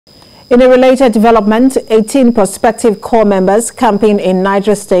In a related development, 18 prospective corps members camping in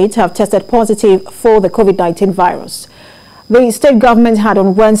Niger State have tested positive for the COVID-19 virus. The state government had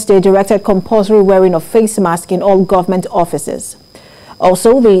on Wednesday directed compulsory wearing of face masks in all government offices.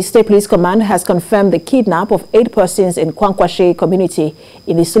 Also, the State Police Command has confirmed the kidnap of 8 persons in Kwankwashe community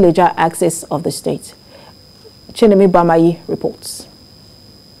in the Suleja axis of the state. Chinemi Bamayi reports.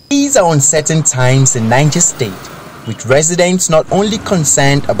 These are uncertain times in Niger State, with residents not only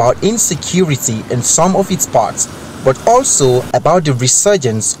concerned about insecurity in some of its parts, but also about the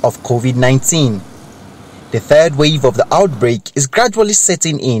resurgence of COVID-19. The third wave of the outbreak is gradually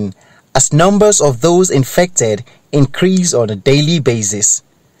setting in as numbers of those infected increase on a daily basis.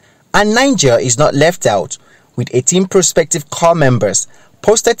 And Niger is not left out, with 18 prospective corps members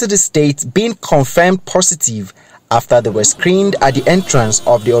posted to the state being confirmed positive after they were screened at the entrance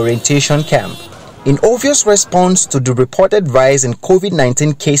of the orientation camp. In obvious response to the reported rise in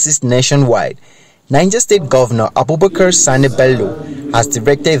COVID-19 cases nationwide, Niger State Governor Abubakar Sani Bello has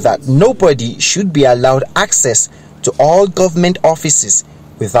directed that nobody should be allowed access to all government offices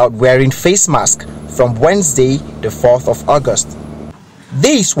without wearing face mask from Wednesday, the 4th of August.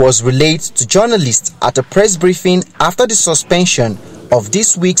 This was relayed to journalists at a press briefing after the suspension of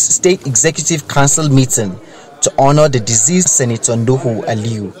this week's State Executive Council meeting to honor the deceased Senator Nuhu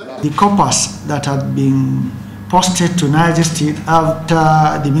Aliyu. The corpus that had been posted to Niger State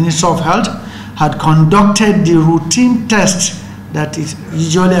after the Minister of Health had conducted the routine test that is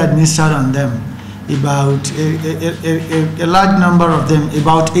usually administered on them. About a large number of them,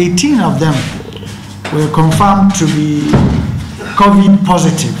 about 18 of them, were confirmed to be COVID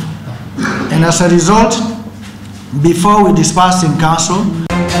positive. And as a result, before we dispersed in council,